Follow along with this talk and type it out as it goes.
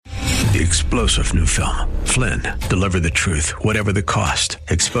The explosive new film, Flynn, deliver the truth, whatever the cost,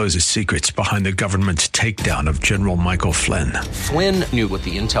 exposes secrets behind the government's takedown of General Michael Flynn. Flynn knew what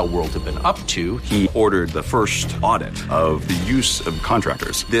the intel world had been up to. He ordered the first audit of the use of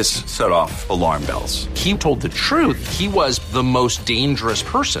contractors. This set off alarm bells. He told the truth. He was the most dangerous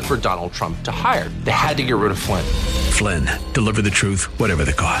person for Donald Trump to hire. They had to get rid of Flynn. Flynn, deliver the truth, whatever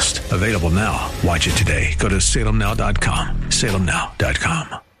the cost. Available now. Watch it today. Go to salemnow.com.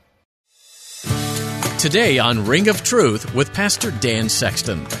 salemnow.com. Today on Ring of Truth with Pastor Dan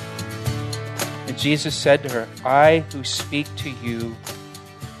Sexton. And Jesus said to her, I who speak to you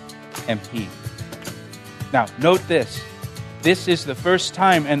am he. Now, note this. This is the first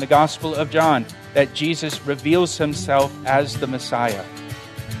time in the Gospel of John that Jesus reveals himself as the Messiah.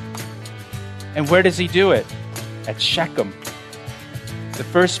 And where does he do it? At Shechem, the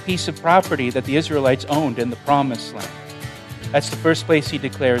first piece of property that the Israelites owned in the Promised Land. That's the first place he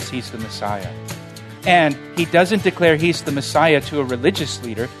declares he's the Messiah. And he doesn't declare he's the Messiah to a religious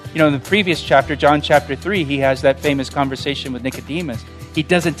leader. You know, in the previous chapter, John chapter 3, he has that famous conversation with Nicodemus. He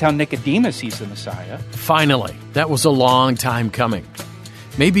doesn't tell Nicodemus he's the Messiah. Finally, that was a long time coming.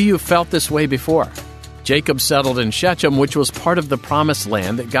 Maybe you've felt this way before. Jacob settled in Shechem, which was part of the Promised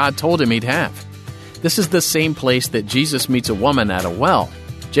Land that God told him he'd have. This is the same place that Jesus meets a woman at a well,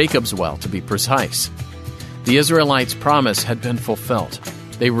 Jacob's well, to be precise. The Israelites' promise had been fulfilled.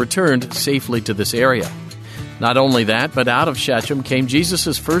 They returned safely to this area. Not only that, but out of Shechem came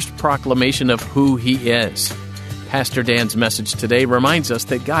Jesus' first proclamation of who he is. Pastor Dan's message today reminds us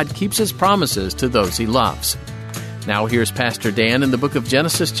that God keeps his promises to those he loves. Now here's Pastor Dan in the book of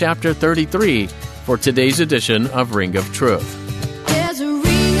Genesis chapter 33 for today's edition of Ring of Truth.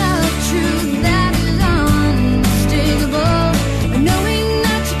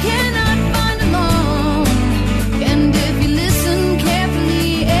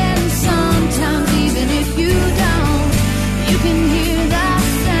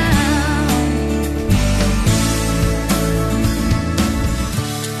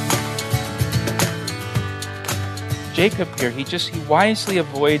 Jacob here, he wisely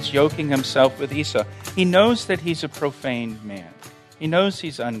avoids yoking himself with Esau. He knows that he's a profane man. He knows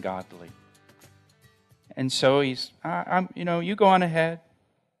he's ungodly. And so he's, you go on ahead.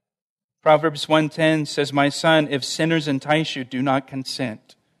 Proverbs 1:10 says, my son, if sinners entice you, do not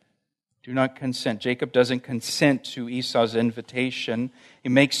consent. Do not consent. Jacob doesn't consent to Esau's invitation. He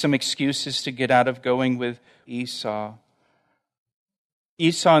makes some excuses to get out of going with Esau.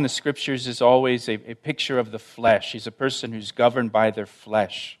 Esau in the Scriptures is always a picture of the flesh. He's a person who's governed by their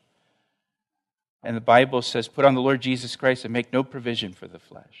flesh. And the Bible says, put on the Lord Jesus Christ and make no provision for the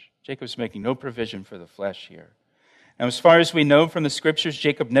flesh. Jacob's making no provision for the flesh here. Now, as far as we know from the Scriptures,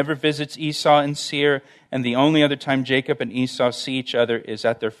 Jacob never visits Esau in Seir, and the only other time Jacob and Esau see each other is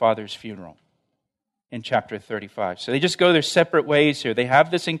at their father's funeral in chapter 35. So they just go their separate ways here. They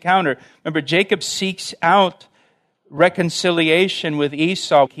have this encounter. Remember, Jacob seeks out reconciliation with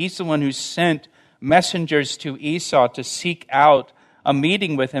Esau. He's the one who sent messengers to Esau to seek out a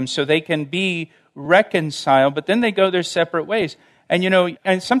meeting with him so they can be reconciled, but then they go their separate ways. And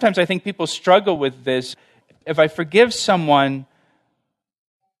and sometimes I think people struggle with this. If I forgive someone,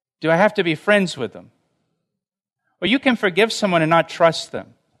 do I have to be friends with them? Well, you can forgive someone and not trust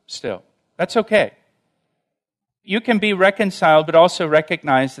them still. That's okay. You can be reconciled, but also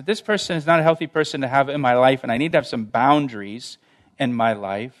recognize that this person is not a healthy person to have in my life, and I need to have some boundaries in my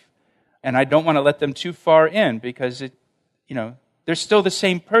life, and I don't want to let them too far in because they're still the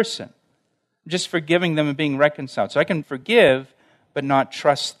same person. I'm just forgiving them and being reconciled. So I can forgive, but not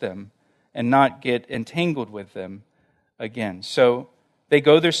trust them and not get entangled with them again. So they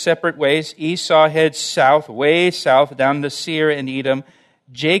go their separate ways. Esau heads south, way south, down to Seir and Edom.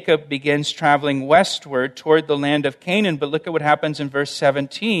 Jacob begins traveling westward toward the land of Canaan, but look at what happens in verse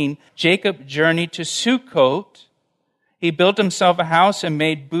 17. Jacob journeyed to Sukkot. He built himself a house and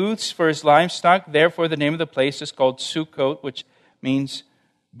made booths for his livestock. Therefore, the name of the place is called Sukkot, which means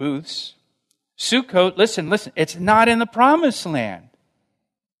booths. Sukkot, listen, it's not in the Promised Land.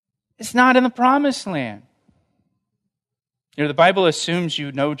 It's not in the Promised Land. The Bible assumes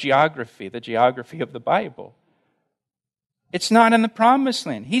you know geography, the geography of the Bible. It's not in the Promised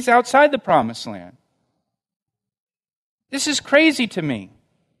Land. He's outside the Promised Land. This is crazy to me.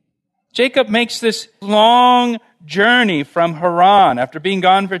 Jacob makes this long journey from Haran after being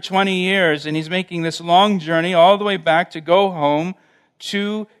gone for 20 years, and he's making this long journey all the way back to go home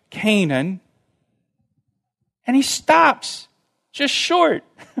to Canaan. And he stops just short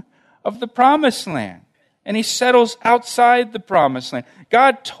of the Promised Land. And he settles outside the Promised Land.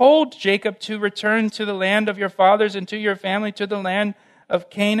 God told Jacob to return to the land of your fathers and to your family, to the land of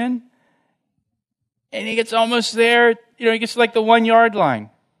Canaan. And he gets almost there, he gets to like the 1 yard line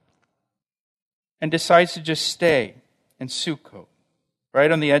and decides to just stay in Sukkot,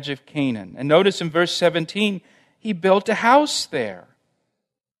 right on the edge of Canaan. And notice in verse 17, he built a house there.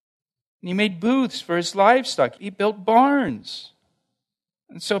 And he made booths for his livestock. He built barns.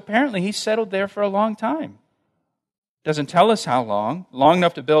 And so apparently he settled there for a long time. Doesn't tell us how long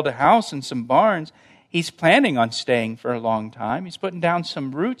enough to build a house and some barns. He's planning on staying for a long time. He's putting down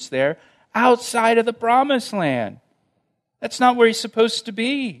some roots there outside of the promised land. That's not where he's supposed to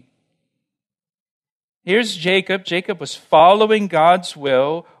be. Here's Jacob. Jacob was following God's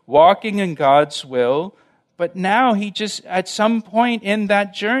will, walking in God's will, but now he just, at some point in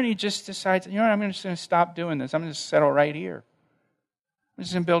that journey, just decides, I'm just going to stop doing this. I'm going to settle right here. I'm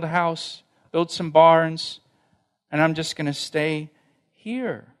just going to build a house, build some barns, and I'm just going to stay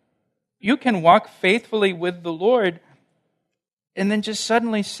here. You can walk faithfully with the Lord and then just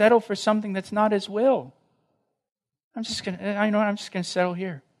suddenly settle for something that's not His will. I'm just going to settle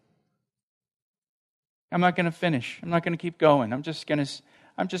here. I'm not going to finish. I'm not going to keep going. I'm just going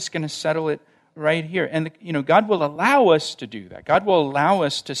to settle it right here. And God will allow us to do that. God will allow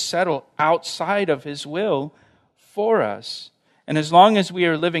us to settle outside of His will for us. And as long as we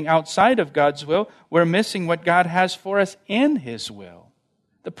are living outside of God's will, we're missing what God has for us in His will.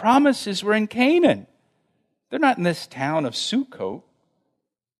 The promises were in Canaan. They're not in this town of Sukkot.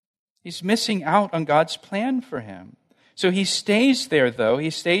 He's missing out on God's plan for him. So he stays there, though.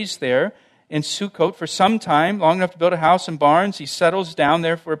 He stays there in Sukkot for some time, long enough to build a house and barns. He settles down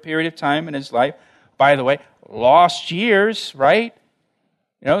there for a period of time in his life. By the way, lost years, right?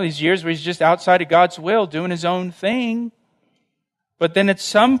 These years where he's just outside of God's will, doing his own thing. But then at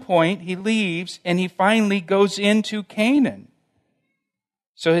some point, he leaves and he finally goes into Canaan.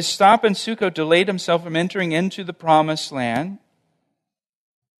 So his stop in Sukkot delayed himself from entering into the promised land.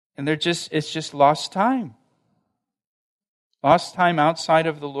 And it's just lost time. Lost time outside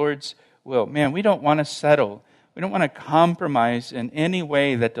of the Lord's will. Man, we don't want to settle. We don't want to compromise in any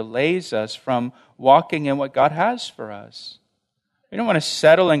way that delays us from walking in what God has for us. We don't want to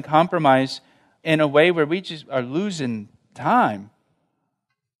settle and compromise in a way where we just are losing time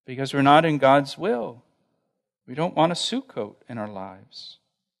because we're not in God's will. We don't want a Sukkot in our lives.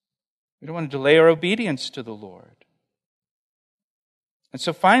 We don't want to delay our obedience to the Lord. And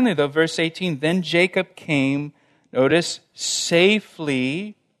so finally, though, verse 18, then Jacob came, notice,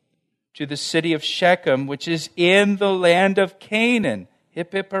 safely to the city of Shechem, which is in the land of Canaan.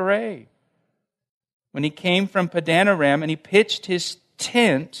 Hip, hip, hooray. When he came from Padan Aram and he pitched his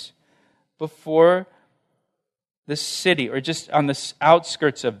tent before the city, or just on the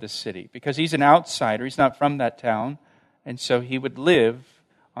outskirts of the city, because he's an outsider. He's not from that town. And so he would live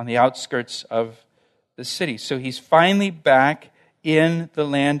on the outskirts of the city. So he's finally back in the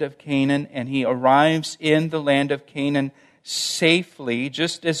land of Canaan, and he arrives in the land of Canaan safely,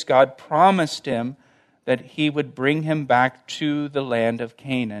 just as God promised him that He would bring him back to the land of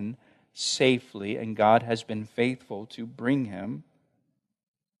Canaan safely, and God has been faithful to bring him.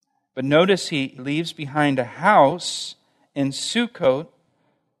 But notice he leaves behind a house in Sukkot,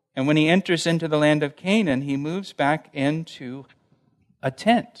 and when he enters into the land of Canaan, he moves back into a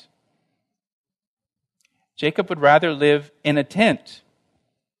tent. Jacob would rather live in a tent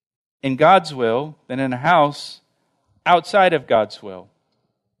in God's will than in a house outside of God's will,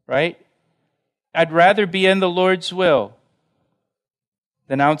 right? I'd rather be in the Lord's will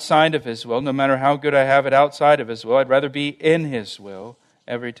than outside of His will. No matter how good I have it outside of His will, I'd rather be in His will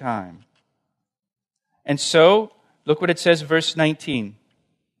every time. And so, look what it says, verse 19.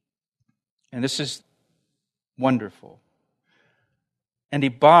 And this is wonderful. And he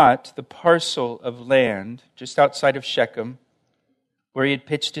bought the parcel of land just outside of Shechem, where he had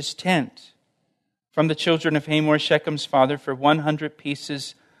pitched his tent, from the children of Hamor, Shechem's father, for 100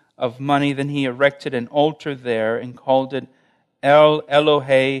 pieces of money. Then he erected an altar there and called it El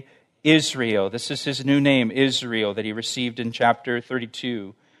Elohe Israel. This is his new name, Israel, that he received in chapter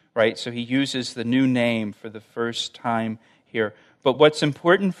 32, right? So he uses the new name for the first time here. But what's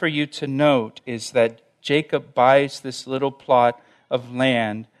important for you to note is that Jacob buys this little plot of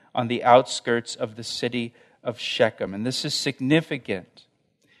land on the outskirts of the city of Shechem. And this is significant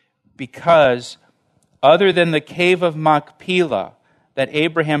because other than the cave of Machpelah that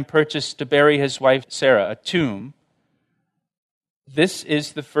Abraham purchased to bury his wife Sarah, a tomb, this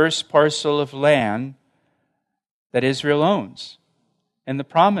is the first parcel of land that Israel owns in the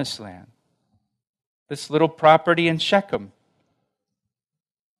Promised Land. This little property in Shechem.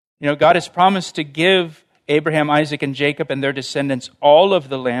 God has promised to give Abraham, Isaac, and Jacob and their descendants all of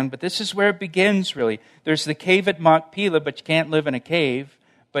the land, but this is where it begins, really. There's the cave at Machpelah, but you can't live in a cave.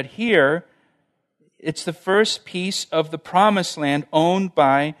 But here, It's the first piece of the promised land owned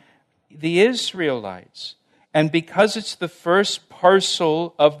by the Israelites. And because it's the first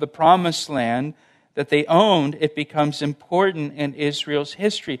parcel of the promised land that they owned, it becomes important in Israel's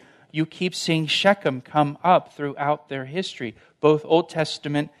history. You keep seeing Shechem come up throughout their history, both Old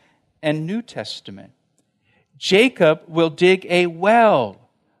Testament and New Testament. Jacob will dig a well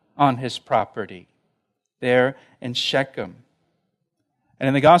on his property there in Shechem. And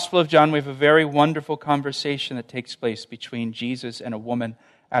in the Gospel of John, we have a very wonderful conversation that takes place between Jesus and a woman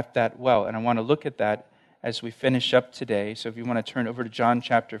at that well. And I want to look at that as we finish up today. So if you want to turn over to John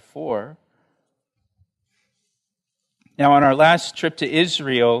chapter 4. Now, on our last trip to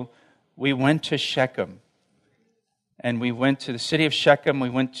Israel, we went to Shechem. And we went to the city of Shechem. We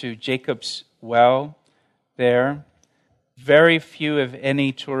went to Jacob's well there. Very few, if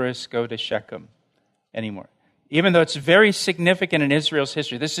any, tourists go to Shechem anymore. Even though it's very significant in Israel's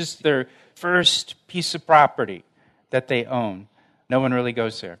history. This is their first piece of property that they own. No one really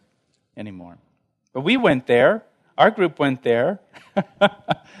goes there anymore. But we went there. Our group went there.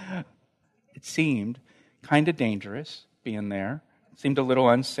 It seemed kind of dangerous being there. It seemed a little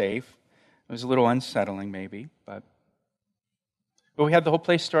unsafe. It was a little unsettling maybe. But we had the whole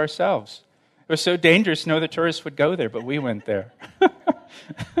place to ourselves. It was so dangerous, no other tourists would go there, but we went there.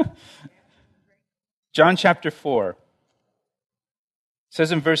 John chapter 4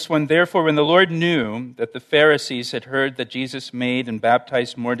 says in verse 1, "Therefore, when the Lord knew that the Pharisees had heard that Jesus made and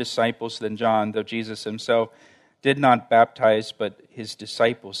baptized more disciples than John, though Jesus himself did not baptize, but his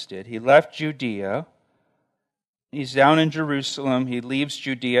disciples did, he left Judea." He's down in Jerusalem. He leaves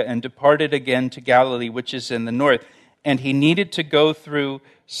Judea and departed again to Galilee, which is in the north. And he needed to go through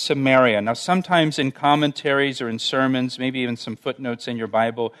Samaria. Now, sometimes in commentaries or in sermons, maybe even some footnotes in your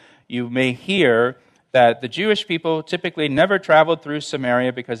Bible, you may hear that the Jewish people typically never traveled through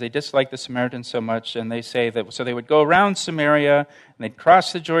Samaria because they disliked the Samaritans so much, and they say that so they would go around Samaria, and they'd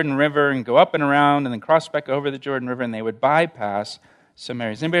cross the Jordan River and go up and around, and then cross back over the Jordan River, and they would bypass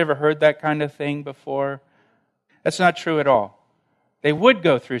Samaria. Has anybody ever heard that kind of thing before? That's not true at all. They would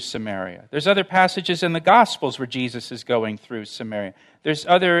go through Samaria. There's other passages in the Gospels where Jesus is going through Samaria. There's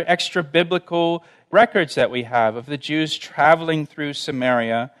other extra-biblical records that we have of the Jews traveling through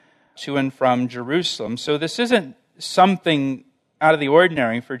Samaria to and from Jerusalem. So this isn't something out of the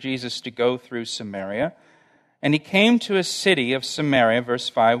ordinary for Jesus to go through Samaria. And he came to a city of Samaria, verse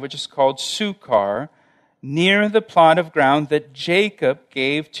 5, which is called Sychar, near the plot of ground that Jacob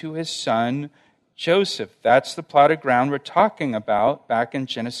gave to his son Joseph. That's the plot of ground we're talking about back in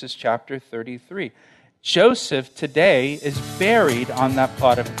Genesis chapter 33. Joseph today is buried on that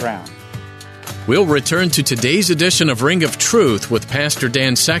plot of ground. We'll return to today's edition of Ring of Truth with Pastor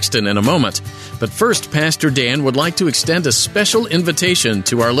Dan Sexton in a moment. But first, Pastor Dan would like to extend a special invitation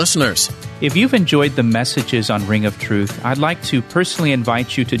to our listeners. If you've enjoyed the messages on Ring of Truth, I'd like to personally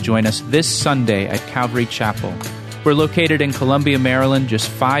invite you to join us this Sunday at Calvary Chapel. We're located in Columbia, Maryland, just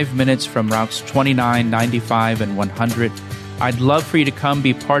 5 minutes from routes 29, 95, and 100. I'd love for you to come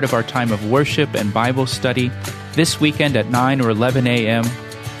be part of our time of worship and Bible study this weekend at 9 or 11 a.m.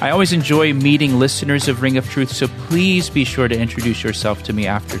 I always enjoy meeting listeners of Ring of Truth, so please be sure to introduce yourself to me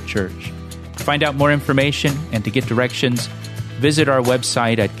after church. To find out more information and to get directions, visit our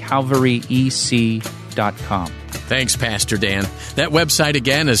website at calvaryec.com. Thanks, Pastor Dan. That website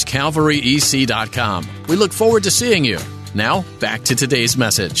again is calvaryec.com. We look forward to seeing you. Now, back to today's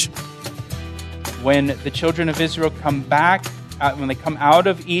message. When the children of Israel come back, when they come out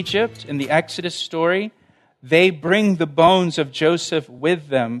of Egypt in the Exodus story, they bring the bones of Joseph with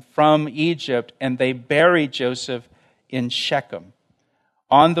them from Egypt, and they bury Joseph in Shechem,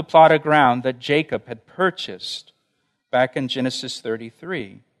 on the plot of ground that Jacob had purchased back in Genesis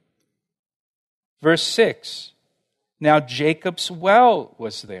 33. Verse 6, now Jacob's well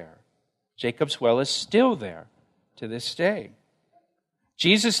was there. Jacob's well is still there to this day.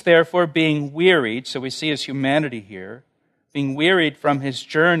 Jesus, therefore, being wearied, so we see his humanity here, being wearied from his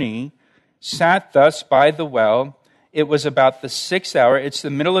journey, sat thus by the well. It was about the 6th hour. It's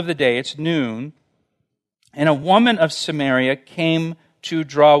the middle of the day. It's noon. And a woman of Samaria came to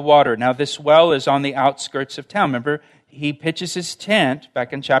draw water. Now, this well is on the outskirts of town. Remember, he pitches his tent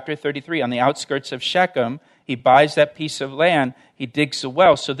back in chapter 33 on the outskirts of Shechem. He buys that piece of land. He digs a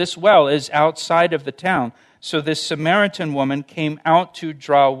well. So this well is outside of the town. So this Samaritan woman came out to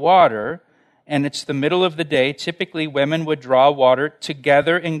draw water, and it's the middle of the day. Typically, women would draw water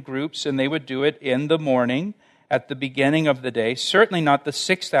together in groups, and they would do it in the morning at the beginning of the day. Certainly not the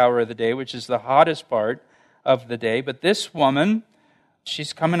 6th hour of the day, which is the hottest part of the day. But this woman,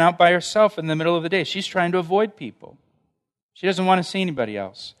 she's coming out by herself in the middle of the day. She's trying to avoid people. She doesn't want to see anybody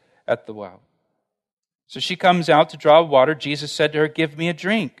else at the well. So she comes out to draw water. Jesus said to her, "Give me a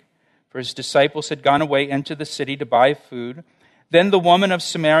drink." For his disciples had gone away into the city to buy food. Then the woman of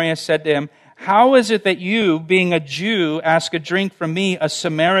Samaria said to him, "How is it that you, being a Jew, ask a drink from me, a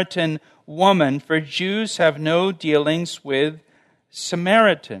Samaritan woman? For Jews have no dealings with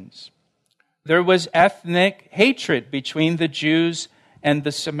Samaritans." There was ethnic hatred between the Jews and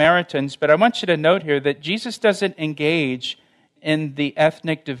the Samaritans, but I want you to note here that Jesus doesn't engage in the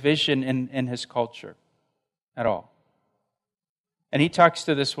ethnic division in his culture at all. And he talks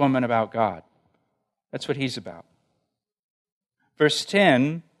to this woman about God. That's what he's about. Verse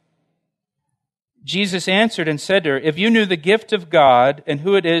 10, Jesus answered and said to her, "If you knew the gift of God and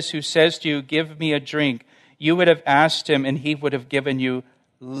who it is who says to you, 'Give me a drink,' you would have asked him and he would have given you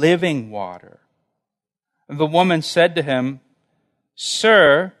living water." The woman said to him,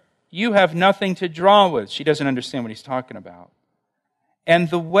 "Sir, you have nothing to draw with." She doesn't understand what he's talking about. "And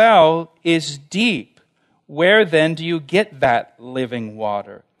the well is deep. Where then do you get that living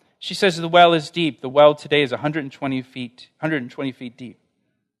water?" She says the well is deep. The well today is 120 feet deep.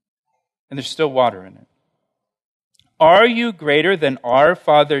 And there's still water in it. "Are you greater than our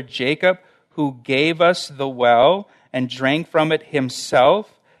father Jacob, who gave us the well and drank from it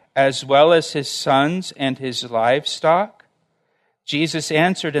himself, as well as his sons and his livestock?" Jesus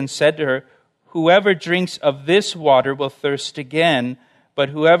answered and said to her, "Whoever drinks of this water will thirst again, but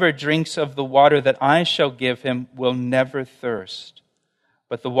whoever drinks of the water that I shall give him will never thirst.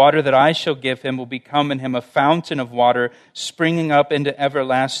 But the water that I shall give him will become in him a fountain of water springing up into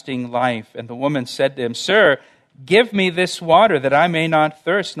everlasting life." And the woman said to him, "Sir, give me this water that I may not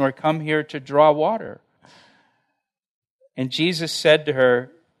thirst, nor come here to draw water." And Jesus said to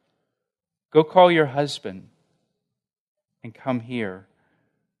her, "Go call your husband and come here."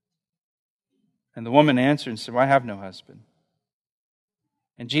 And the woman answered and said, "Well, I have no husband."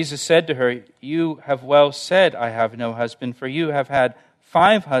 And Jesus said to her, "You have well said, 'I have no husband,' for you have had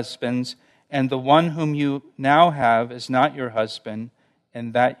 5 husbands, and the one whom you now have is not your husband,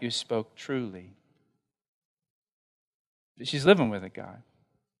 and that you spoke truly." She's living with a guy.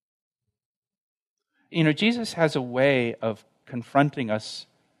 You know, Jesus has a way of confronting us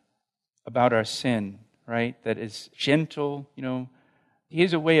about our sin, right? That is gentle, you know. He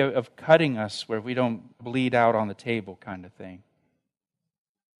has a way of cutting us where we don't bleed out on the table kind of thing.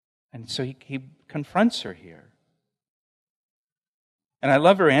 And so he confronts her here. And I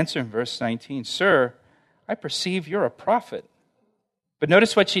love her answer in verse 19. "Sir, I perceive you're a prophet." But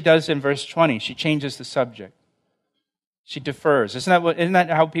notice what she does in verse 20. She changes the subject. She defers. Isn't that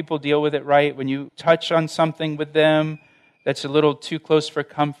how people deal with it, right? When you touch on something with them that's a little too close for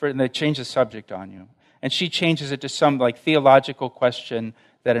comfort, and they change the subject on you. And she changes it to some like theological question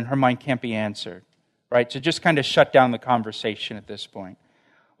that in her mind can't be answered, right? To just kind of shut down the conversation at this point.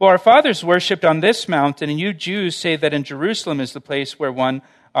 "Well, our fathers worshipped on this mountain, and you Jews say that in Jerusalem is the place where one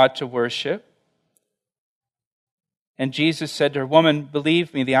ought to worship." And Jesus said to her, "Woman,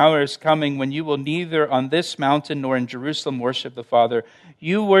 believe me, the hour is coming when you will neither on this mountain nor in Jerusalem worship the Father.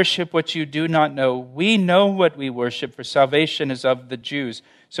 You worship what you do not know. We know what we worship, for salvation is of the Jews."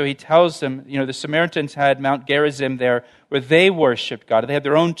 So he tells them, you know, the Samaritans had Mount Gerizim there where they worshiped God. They had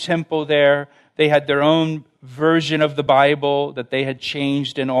their own temple there. They had their own version of the Bible that they had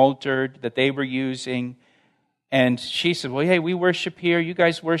changed and altered, that they were using. And she said, "Well, hey, we worship here. You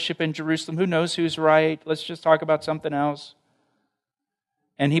guys worship in Jerusalem. Who knows who's right? Let's just talk about something else."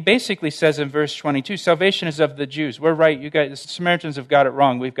 And he basically says in verse 22, salvation is of the Jews. We're right. You guys, the Samaritans have got it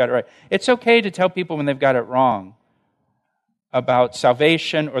wrong. We've got it right. It's okay to tell people when they've got it wrong about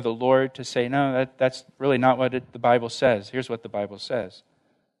salvation or the Lord to say, "No, that's really not what the Bible says. Here's what the Bible says."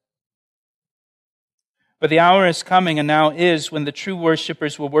 "But the hour is coming, and now is, when the true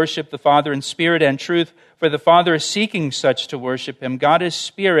worshipers will worship the Father in spirit and truth, for the Father is seeking such to worship him. God is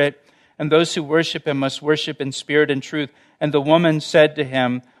spirit, and those who worship him must worship in spirit and truth." And the woman said to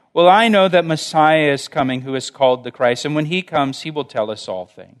him, "Well, I know that Messiah is coming, who is called the Christ, and when he comes, he will tell us all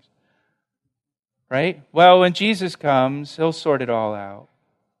things." Right? Well, when Jesus comes, he'll sort it all out.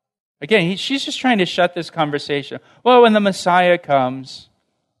 Again, she's just trying to shut this conversation. Well, when the Messiah comes,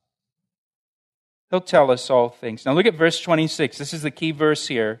 he'll tell us all things. Now look at verse 26. This is the key verse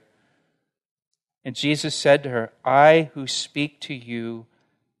here. And Jesus said to her, "I who speak to you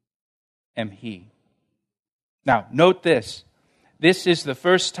am he." Now, note this. This is the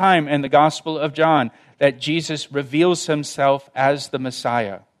first time in the Gospel of John that Jesus reveals himself as the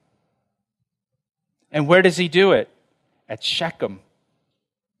Messiah. And where does he do it? At Shechem,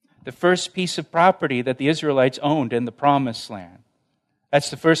 the first piece of property that the Israelites owned in the Promised Land. That's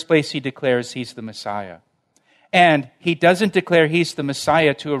the first place he declares he's the Messiah. And he doesn't declare he's the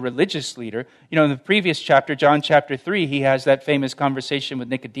Messiah to a religious leader. You know, in the previous chapter, John chapter 3, he has that famous conversation with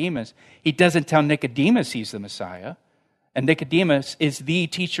Nicodemus. He doesn't tell Nicodemus he's the Messiah. And Nicodemus is the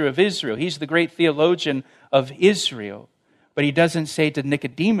teacher of Israel. He's the great theologian of Israel. But he doesn't say to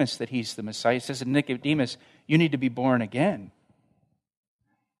Nicodemus that he's the Messiah. He says to Nicodemus, you need to be born again.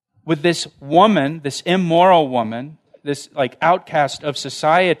 With this woman, this immoral woman, this like outcast of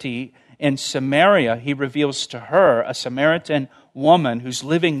society in Samaria, he reveals to her, a Samaritan woman who's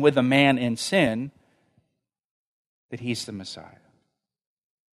living with a man in sin, that he's the Messiah.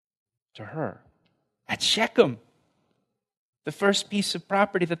 To her. At Shechem, the first piece of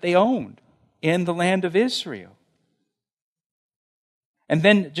property that they owned in the land of Israel. And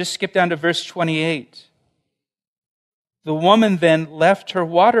then just skip down to verse 28. The woman then left her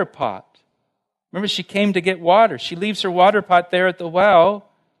water pot. Remember, she came to get water. She leaves her water pot there at the well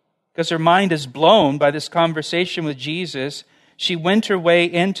because her mind is blown by this conversation with Jesus. She went her way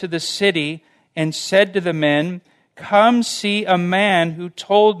into the city and said to the men, come see a man who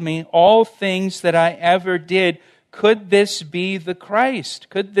told me all things that I ever did. Could this be the Christ?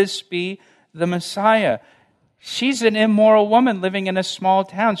 Could this be the Messiah? She's an immoral woman living in a small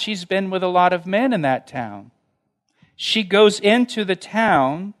town. She's been with a lot of men in that town. She goes into the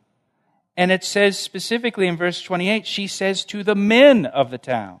town, and it says specifically in verse 28, she says to the men of the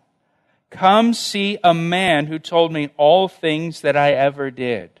town, come see a man who told me all things that I ever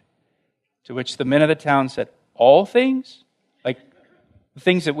did. To which the men of the town said, all things? Like the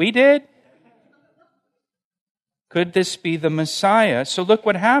things that we did? Could this be the Messiah? So look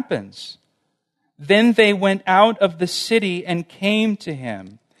what happens. Then they went out of the city and came to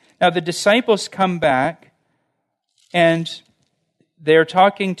him. Now the disciples come back and they're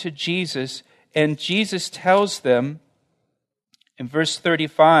talking to Jesus, and Jesus tells them in verse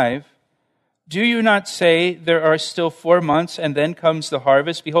 35, do you not say there are still 4 months and then comes the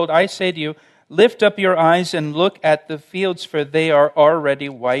harvest? Behold, I say to you, lift up your eyes and look at the fields, for they are already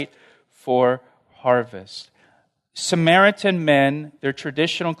white for harvest. Samaritan men, their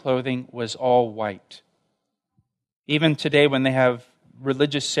traditional clothing was all white. Even today when they have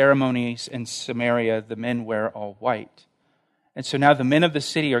religious ceremonies in Samaria, the men wear all white. And so now the men of the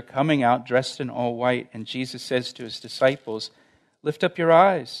city are coming out dressed in all white, and Jesus says to his disciples, lift up your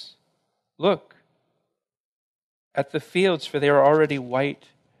eyes, look at the fields, for they are already white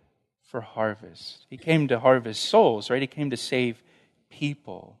for harvest. He came to harvest souls, right? He came to save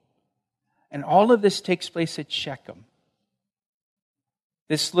people. And all of this takes place at Shechem.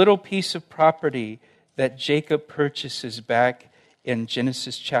 This little piece of property that Jacob purchases back in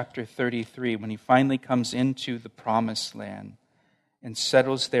Genesis chapter 33 when he finally comes into the promised land and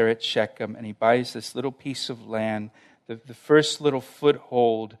settles there at Shechem, and he buys this little piece of land, the first little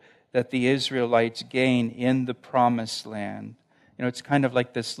foothold that the Israelites gain in the promised land. You know, it's kind of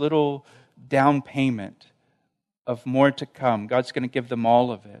like this little down payment of more to come. God's going to give them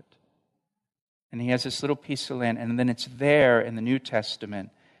all of it. And he has this little piece of land, and then it's there in the New Testament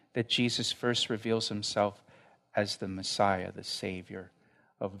that Jesus first reveals himself as the Messiah, the Savior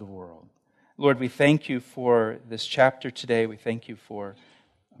of the world. Lord, we thank you for this chapter today. We thank you for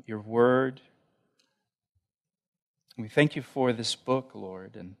your word. We thank you for this book,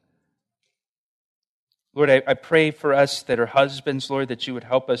 Lord. And Lord, I pray for us that are husbands, Lord, that you would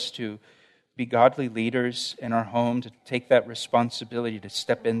help us to be godly leaders in our home, to take that responsibility, to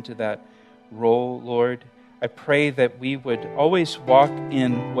step into that role, Lord. I pray that we would always walk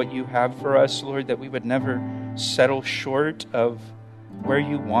in what you have for us, Lord, that we would never settle short of where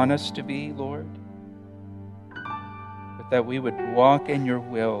you want us to be, Lord, but that we would walk in your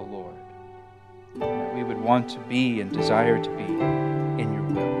will, Lord, that we would want to be and desire to be in your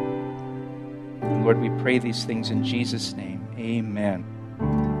will. And Lord, we pray these things in Jesus' name. Amen.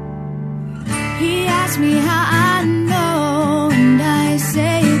 He asked me how I know, and I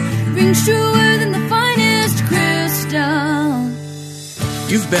say it rings truer than the finest crystal.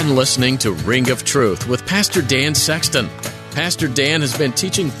 You've been listening to Ring of Truth with Pastor Dan Sexton. Pastor Dan has been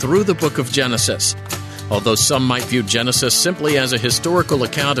teaching through the book of Genesis. Although some might view Genesis simply as a historical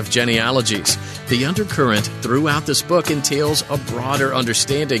account of genealogies, the undercurrent throughout this book entails a broader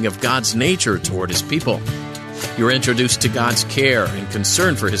understanding of God's nature toward his people. You're introduced to God's care and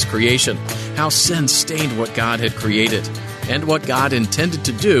concern for his creation, how sin stained what God had created, and what God intended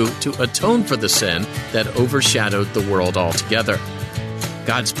to do to atone for the sin that overshadowed the world altogether.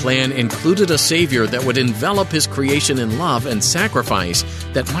 God's plan included a Savior that would envelop his creation in love and sacrifice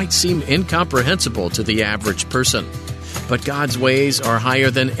that might seem incomprehensible to the average person. But God's ways are higher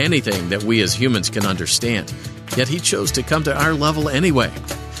than anything that we as humans can understand. Yet he chose to come to our level anyway.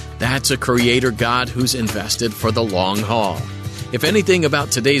 That's a creator God who's invested for the long haul. If anything about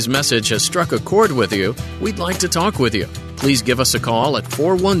today's message has struck a chord with you, we'd like to talk with you. Please give us a call at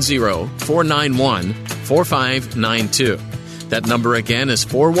 410-491-4592. That number again is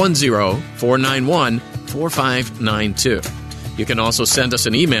 410-491-4592. You can also send us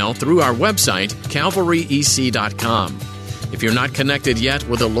an email through our website, calvaryec.com. If you're not connected yet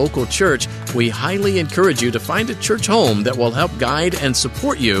with a local church, we highly encourage you to find a church home that will help guide and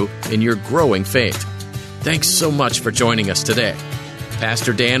support you in your growing faith. Thanks so much for joining us today.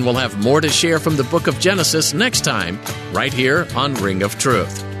 Pastor Dan will have more to share from the book of Genesis next time, right here on Ring of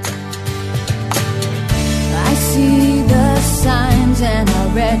Truth. I see the signs and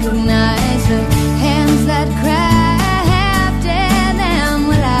I recognize the hands that crafted them.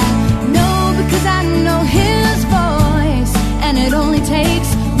 Well, I know because I know His voice, and it only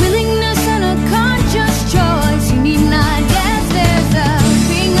takes willingness and a conscious choice. You need not guess, there's a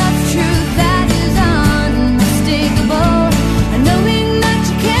ring of truth that is unmistakable, knowing that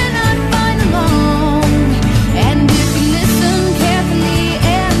you cannot find alone. And if you listen carefully,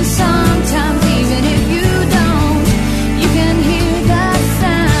 and sometimes even if you don't, you can hear the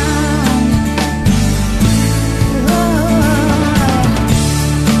sound.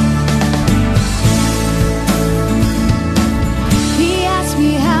 He asked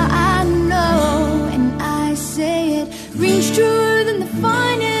me how I know, and I say it rings truer than the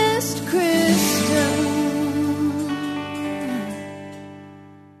finest crystal.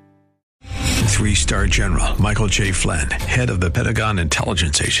 3-star General Michael J. Flynn, head of the Pentagon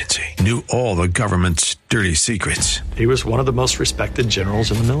Intelligence Agency, knew all the government's dirty secrets. He was one of the most respected generals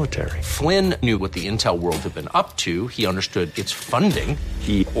in the military. Flynn knew what the intel world had been up to. He understood its funding.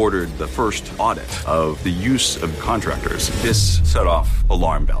 He ordered the first audit of the use of contractors. This set off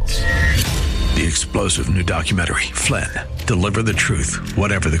alarm bells. The explosive new documentary, Flynn, Deliver the Truth,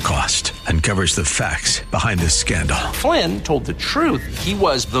 Whatever the Cost, uncovers the facts behind this scandal. Flynn told the truth. He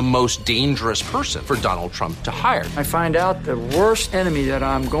was the most dangerous person for Donald Trump to hire. I find out the worst enemy that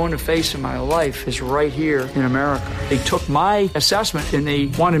I'm going to face in my life is right here in America. They took my assessment and they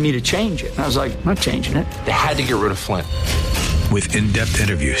wanted me to change it. And I was like, I'm not changing it. They had to get rid of Flynn. With in-depth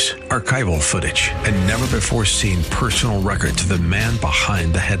interviews, archival footage, and never-before-seen personal records of the man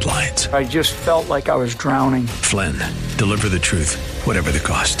behind the headlines. I just felt like I was drowning. Flynn, Deliver the Truth, Whatever the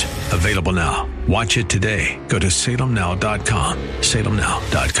Cost. Available now. Watch it today. Go to salemnow.com.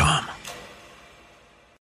 salemnow.com.